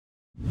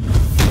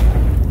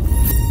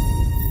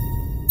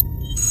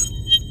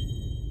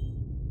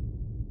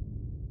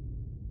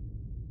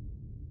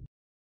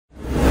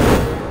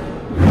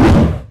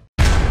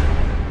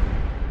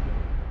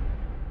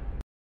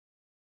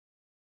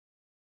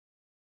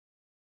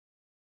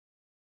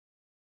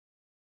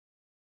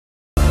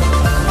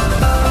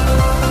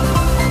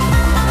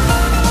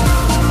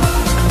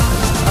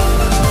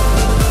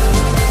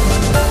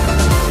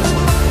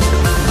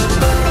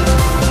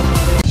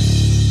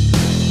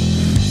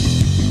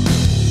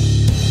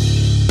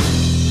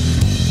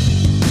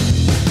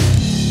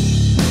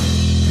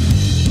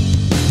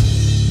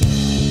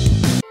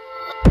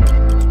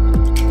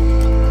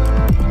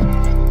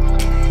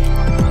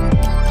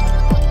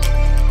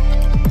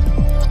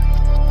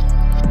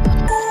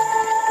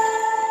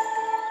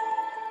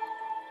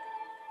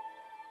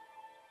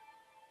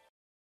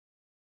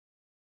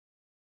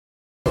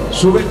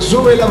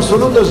Sube el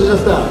absoluto y ya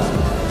está.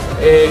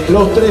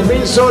 Los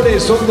 3.000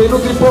 soles son de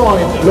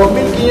NutriPoint, los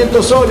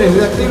 1.500 soles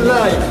de Active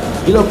Life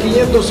y los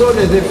 500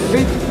 soles de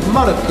Fit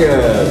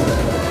Market.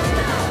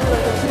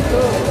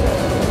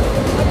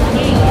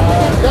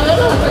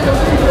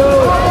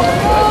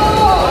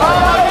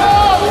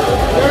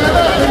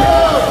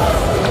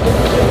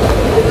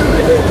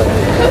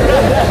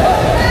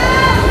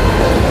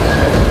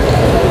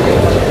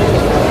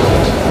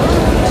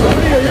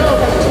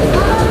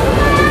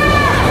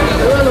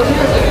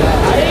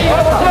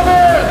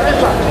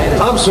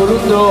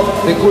 Absoluto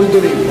de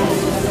culturismo.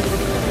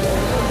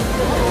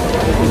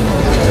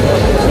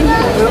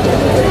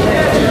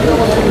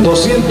 $202,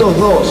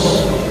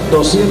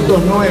 $209,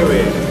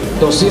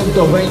 $221,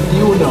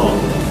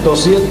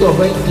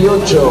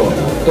 $228,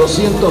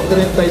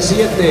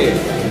 $237,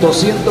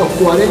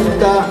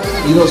 $240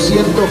 y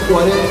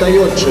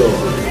 $248.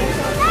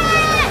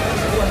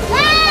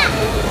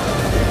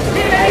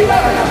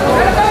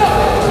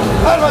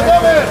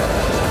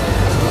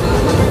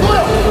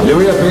 Le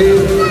voy a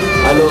pedir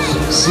a los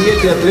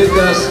 7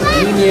 atletas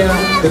línea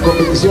de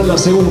competición, la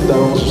segunda,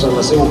 vamos a usar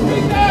la segunda.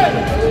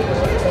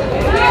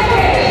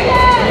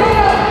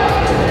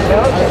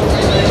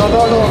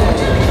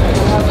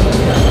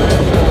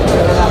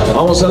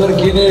 Vamos a ver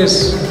quién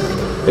es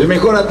el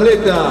mejor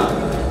atleta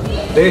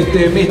de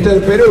este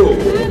Mr. Perú.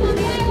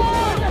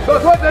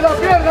 ¡No suelte la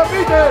pierna,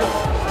 Peter!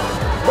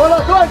 ¡No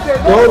la suelte!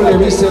 Doble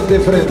bíceps de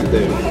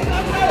frente.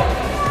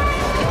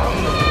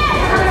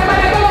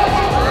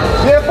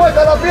 ¡Bien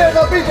puesta la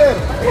pierna, Peter!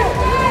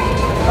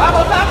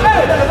 ¡Vamos, Sampe!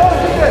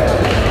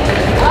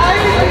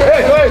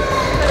 ¡Eso es!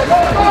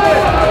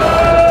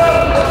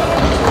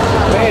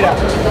 Mira.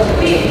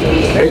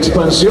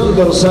 Expansión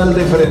dorsal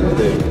de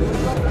frente.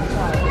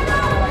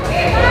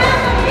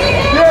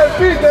 ¡Bien,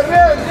 Peter!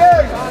 ¡Bien,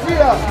 bien!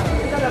 ¡Mira!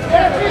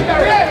 ¡Bien, Peter!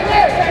 ¡Bien,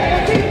 bien!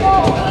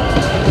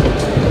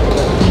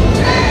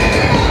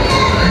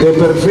 De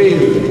perfil,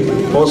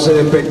 pose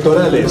de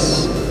pectorales.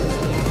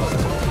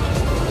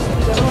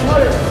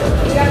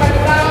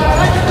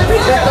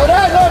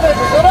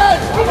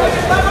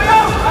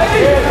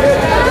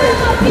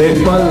 De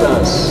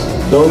espaldas,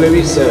 doble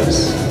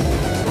bíceps.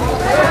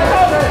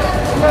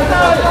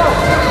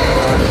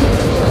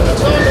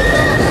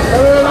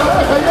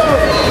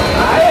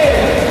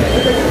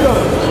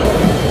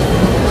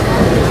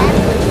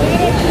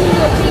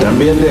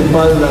 También de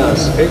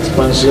espaldas,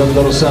 expansión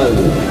dorsal.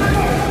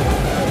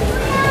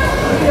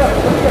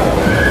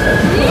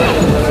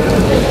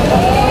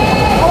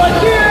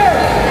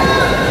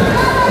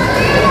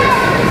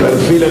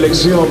 Perfil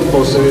elección,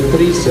 pose de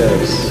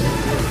tríceps.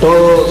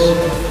 Todos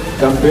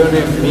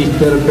campeones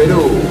Mr.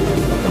 Perú.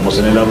 Estamos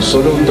en el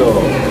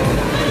absoluto.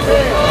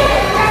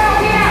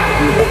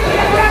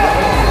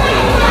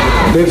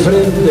 De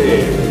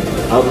frente,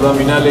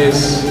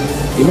 abdominales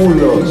y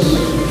muslos.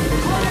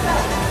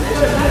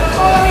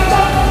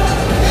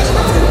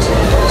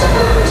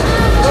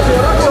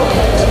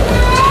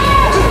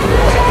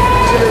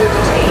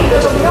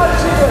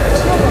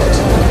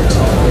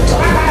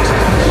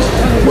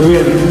 Muy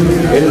bien,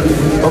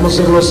 vamos a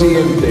hacer lo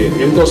siguiente.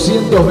 El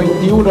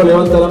 221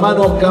 levanta la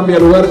mano, cambia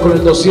lugar con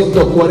el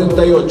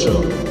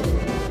 248.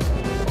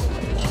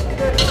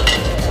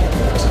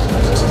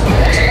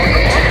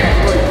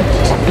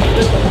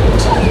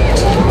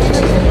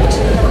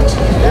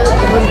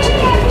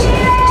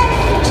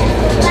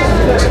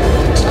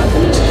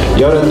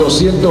 Y ahora el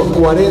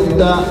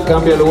 240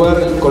 cambia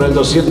lugar con el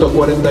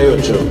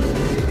 248.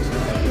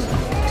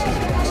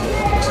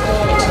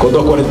 Con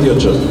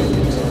 248.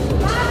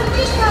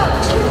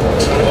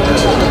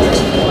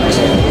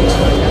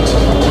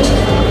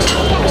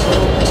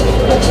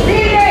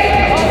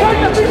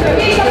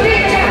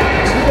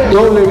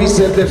 Doble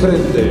bíceps de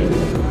frente.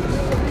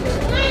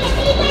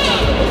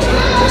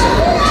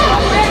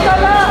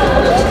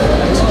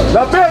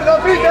 ¡La pierna,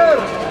 Peter!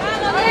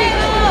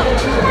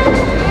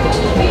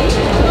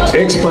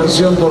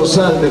 Expansión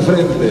dorsal de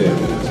frente.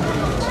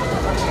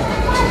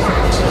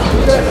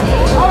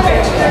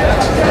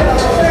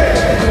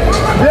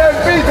 ¡Bien,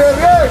 Peter,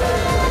 bien!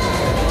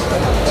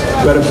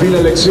 Perfil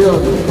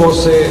elección,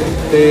 pose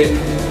de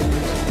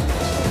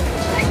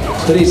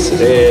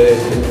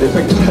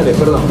pectorales,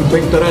 perdón,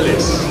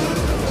 pectorales.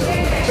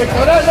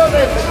 ¡Pectoral,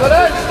 hombre!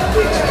 ¡Pectoral!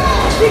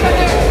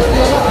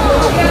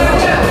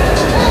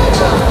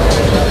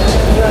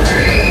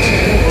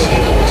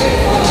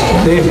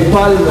 De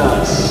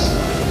espaldas,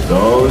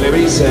 doble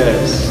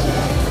bíceps.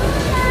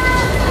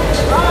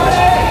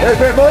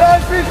 ¡Eso es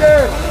moral,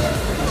 Peter!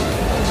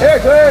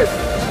 ¡Eso es!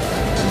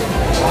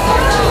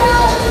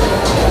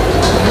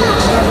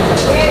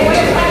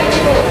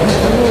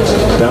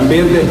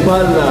 También de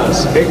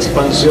espaldas,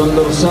 expansión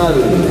dorsal.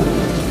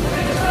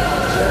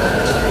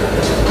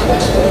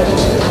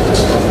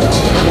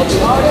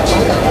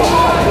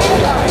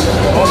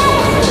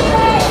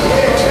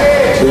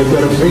 De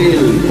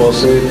perfil,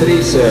 pose de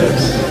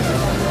tríceps.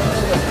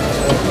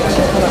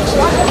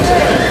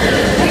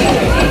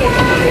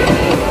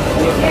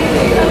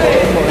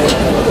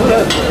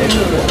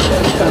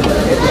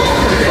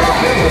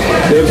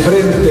 De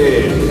frente,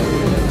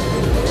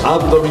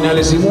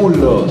 abdominales y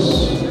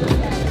muslos.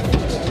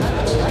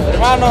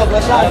 Hermanos,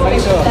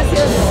 hermanito.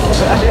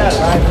 Gracias.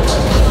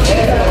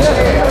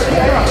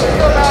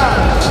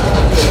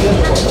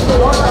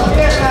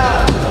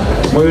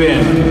 Muy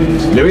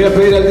bien, le voy a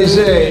pedir al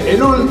DJ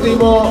el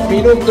último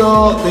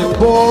minuto de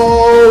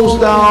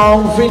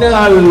post-down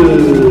final.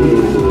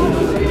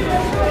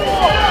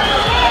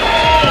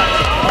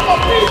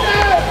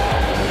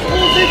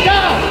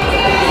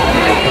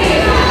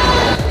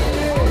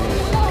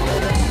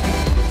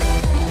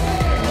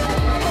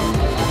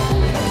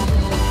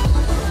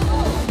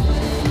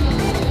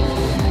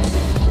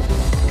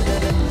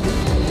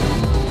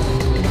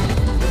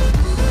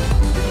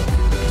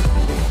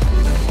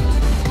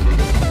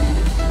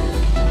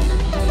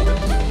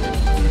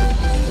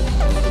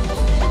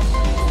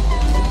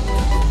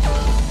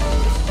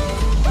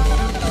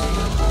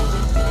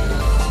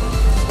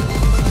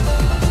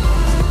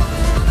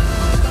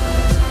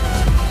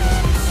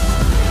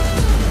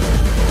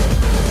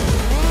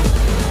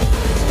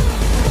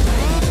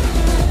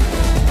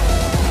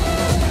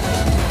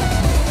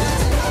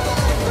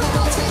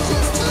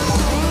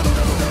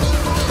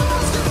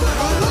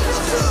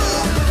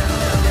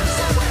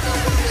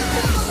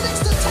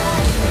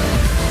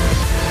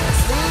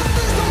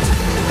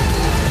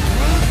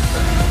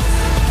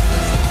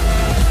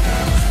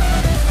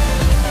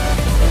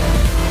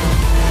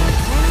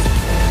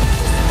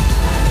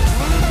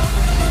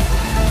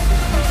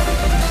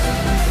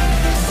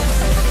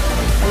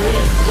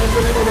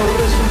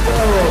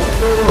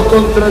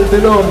 Contra el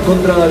telón,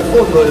 contra el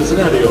fondo del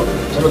escenario.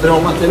 Ya no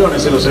tenemos más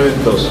telones en los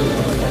eventos.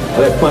 A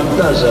la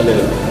pantalla,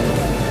 Leo.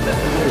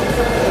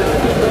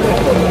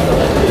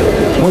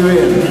 Muy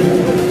bien.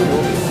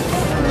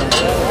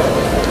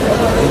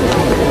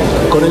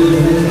 Con el...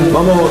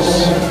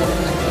 Vamos.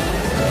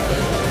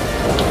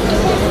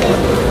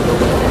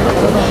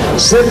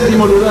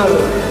 Séptimo lugar.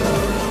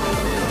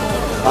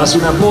 Hace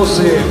una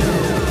pose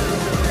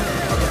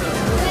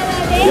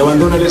y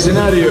abandona el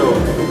escenario.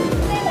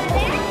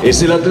 Es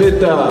el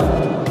atleta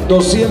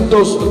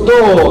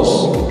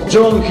 202,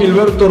 John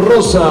Gilberto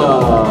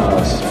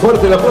Rosas.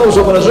 Fuerte el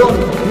aplauso para John,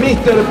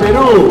 Mr.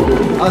 Perú,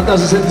 hasta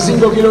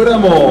 65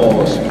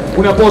 kilogramos.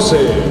 Una pose.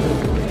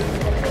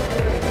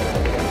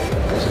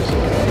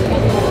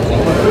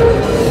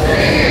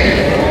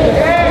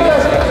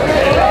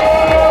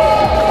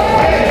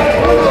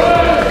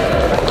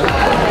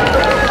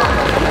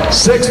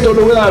 Sexto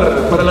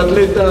lugar para el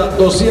atleta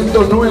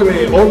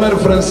 209, OMER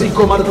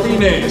Francisco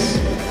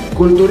Martínez.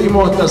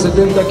 Culturismo hasta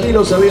 70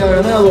 kilos, había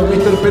ganado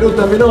Mr. Perú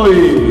también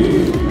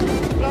hoy.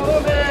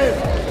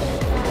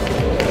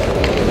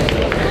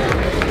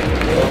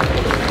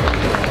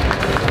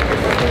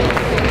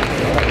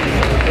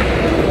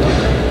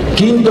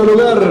 Quinto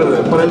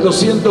lugar para el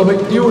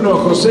 221,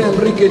 José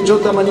Enrique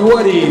Chota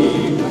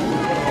MANIHUARI.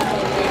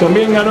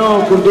 También ganó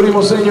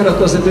Culturismo Senior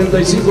hasta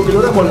 75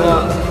 kilogramos,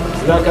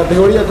 la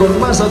categoría con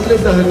más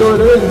atletas de todo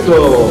el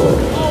evento.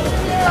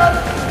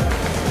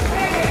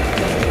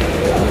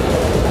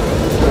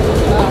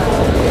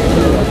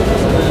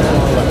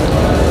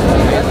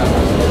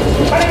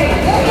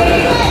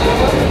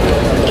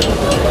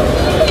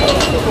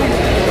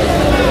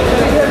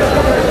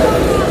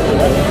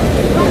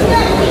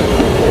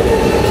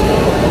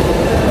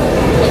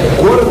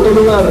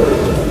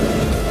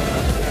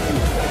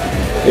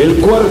 El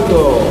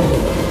cuarto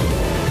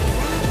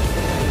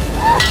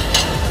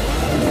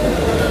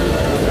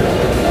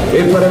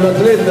es para el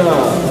atleta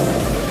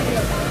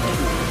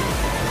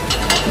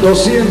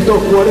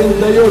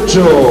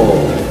 248,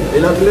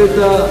 el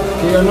atleta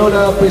que ganó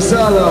la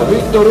pesada,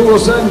 Víctor Hugo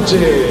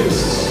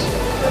Sánchez.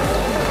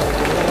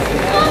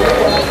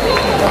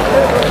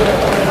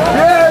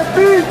 ¡Bien,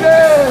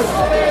 Peter!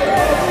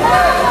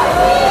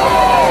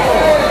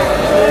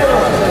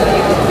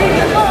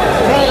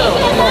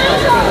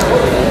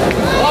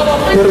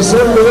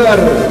 Tercer lugar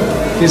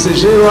que se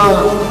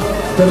lleva,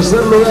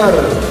 tercer lugar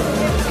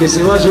que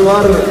se va a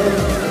llevar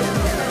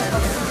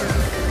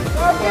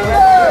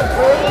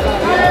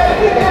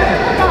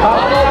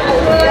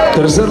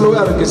tercer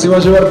lugar que se va a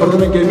llevar,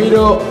 perdón que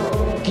miro,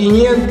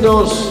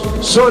 500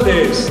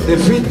 soles de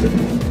Fit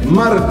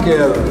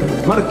Market,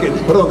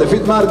 de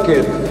Fit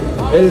Market.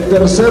 El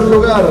tercer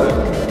lugar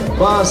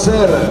va a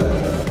ser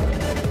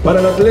para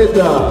el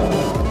atleta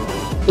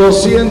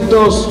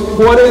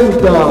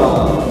 240.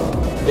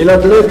 El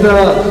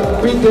atleta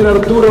Peter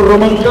Arturo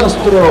Román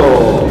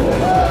Castro.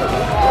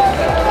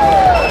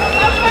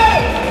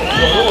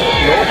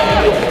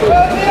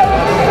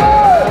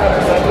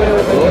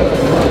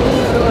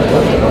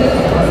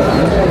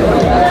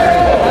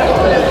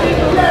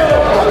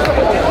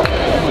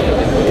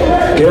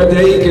 Quédate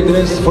ahí que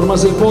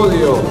formas el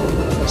podio.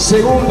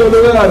 Segundo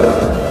lugar,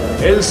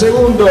 el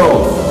segundo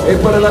es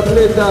para el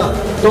atleta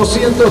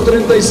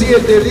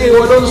 237,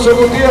 Diego Alonso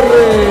Gutiérrez,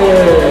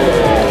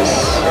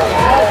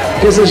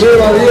 que se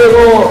lleva,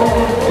 Diego,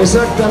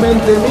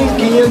 exactamente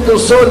 1.500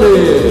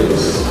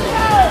 soles.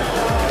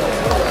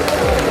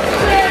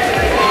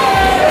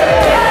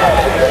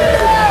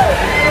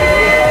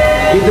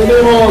 Y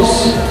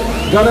tenemos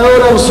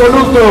ganador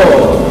absoluto,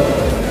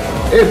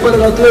 es para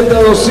el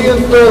atleta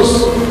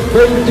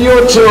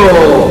 228.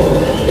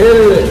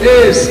 Él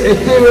es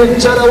ESTEVEN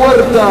CHARA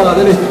HUERTA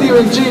del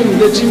Steven Gym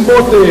de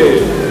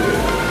Chimbote.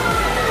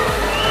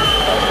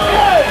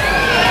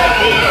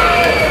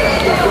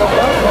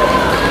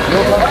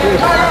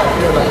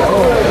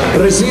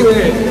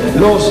 Recibe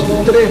los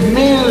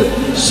 3.000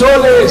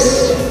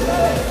 soles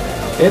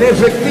en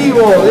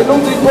efectivo de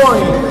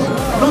NutriPoint.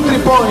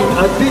 NutriPoint,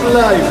 Active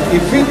Life y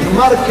Fit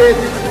Market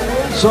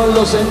son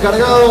los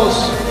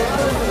encargados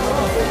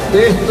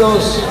de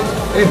estos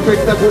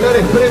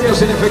espectaculares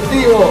premios en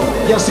efectivo.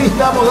 Y así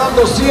estamos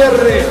dando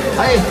cierre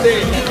a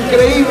este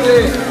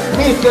increíble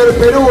Mister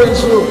Perú en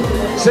su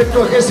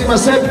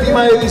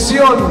 77ª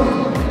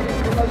edición.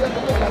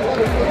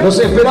 Los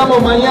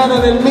esperamos mañana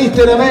en el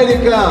Mister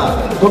América.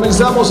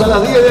 Comenzamos a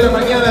las 10 de la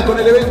mañana con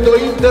el evento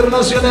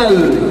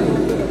internacional.